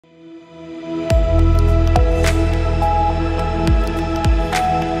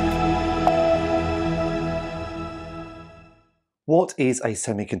What is a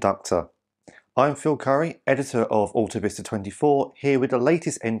semiconductor? I'm Phil Curry, editor of AutoVista24, here with the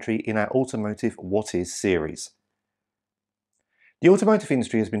latest entry in our Automotive What Is series. The automotive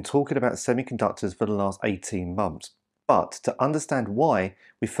industry has been talking about semiconductors for the last 18 months, but to understand why,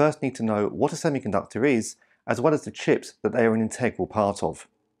 we first need to know what a semiconductor is, as well as the chips that they are an integral part of.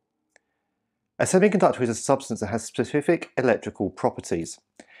 A semiconductor is a substance that has specific electrical properties.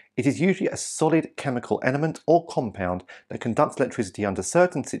 It is usually a solid chemical element or compound that conducts electricity under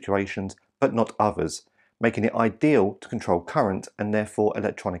certain situations but not others, making it ideal to control current and therefore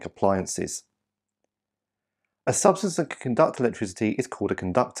electronic appliances. A substance that can conduct electricity is called a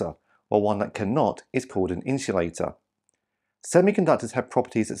conductor, while one that cannot is called an insulator. Semiconductors have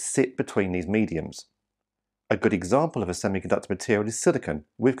properties that sit between these mediums. A good example of a semiconductor material is silicon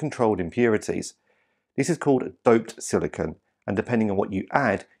with controlled impurities. This is called doped silicon, and depending on what you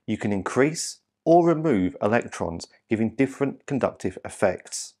add, you can increase or remove electrons, giving different conductive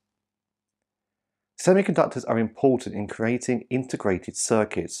effects. Semiconductors are important in creating integrated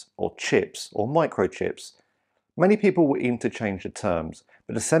circuits, or chips, or microchips. Many people will interchange the terms,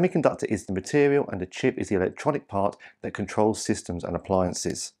 but a semiconductor is the material and the chip is the electronic part that controls systems and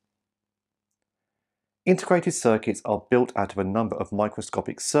appliances. Integrated circuits are built out of a number of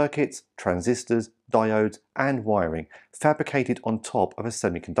microscopic circuits, transistors, diodes, and wiring fabricated on top of a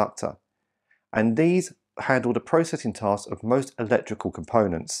semiconductor. And these handle the processing tasks of most electrical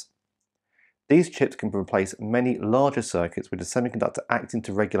components. These chips can replace many larger circuits with the semiconductor acting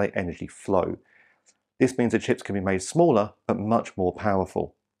to regulate energy flow. This means the chips can be made smaller but much more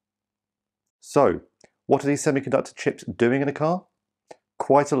powerful. So, what are these semiconductor chips doing in a car?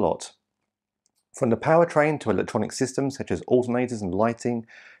 Quite a lot. From the powertrain to electronic systems such as alternators and lighting,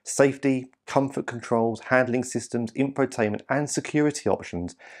 safety, comfort controls, handling systems, infotainment and security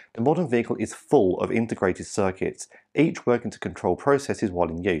options, the modern vehicle is full of integrated circuits, each working to control processes while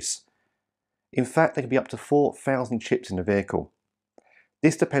in use. In fact, there can be up to 4,000 chips in a vehicle.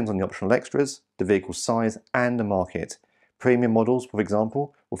 This depends on the optional extras, the vehicle's size and the market. Premium models, for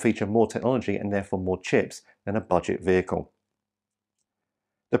example, will feature more technology and therefore more chips than a budget vehicle.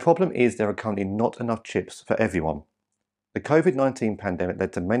 The problem is there are currently not enough chips for everyone. The COVID-19 pandemic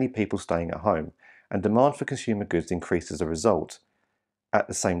led to many people staying at home, and demand for consumer goods increased as a result. At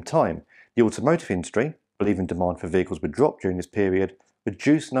the same time, the automotive industry, believing demand for vehicles would drop during this period,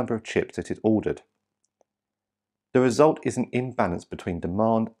 reduced the number of chips that it ordered. The result is an imbalance between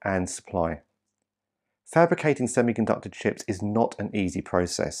demand and supply. Fabricating semiconductor chips is not an easy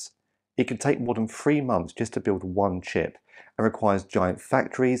process. It can take more than 3 months just to build one chip and requires giant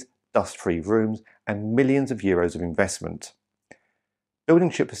factories, dust-free rooms, and millions of euros of investment. Building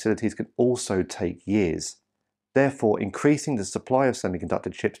chip facilities can also take years. Therefore, increasing the supply of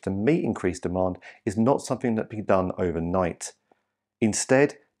semiconductor chips to meet increased demand is not something that can be done overnight.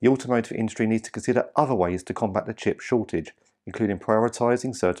 Instead, the automotive industry needs to consider other ways to combat the chip shortage, including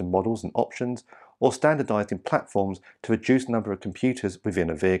prioritizing certain models and options, or standardizing platforms to reduce the number of computers within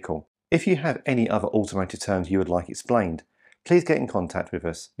a vehicle. If you have any other automotive terms you would like explained, please get in contact with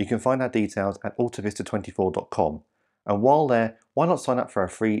us. You can find our details at autovista24.com. And while there, why not sign up for our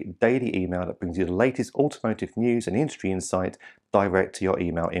free daily email that brings you the latest automotive news and industry insight direct to your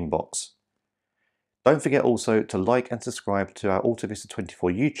email inbox. Don't forget also to like and subscribe to our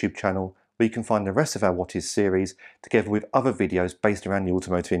AutoVista24 YouTube channel, where you can find the rest of our What Is series, together with other videos based around the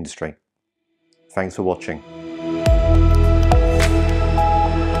automotive industry. Thanks for watching.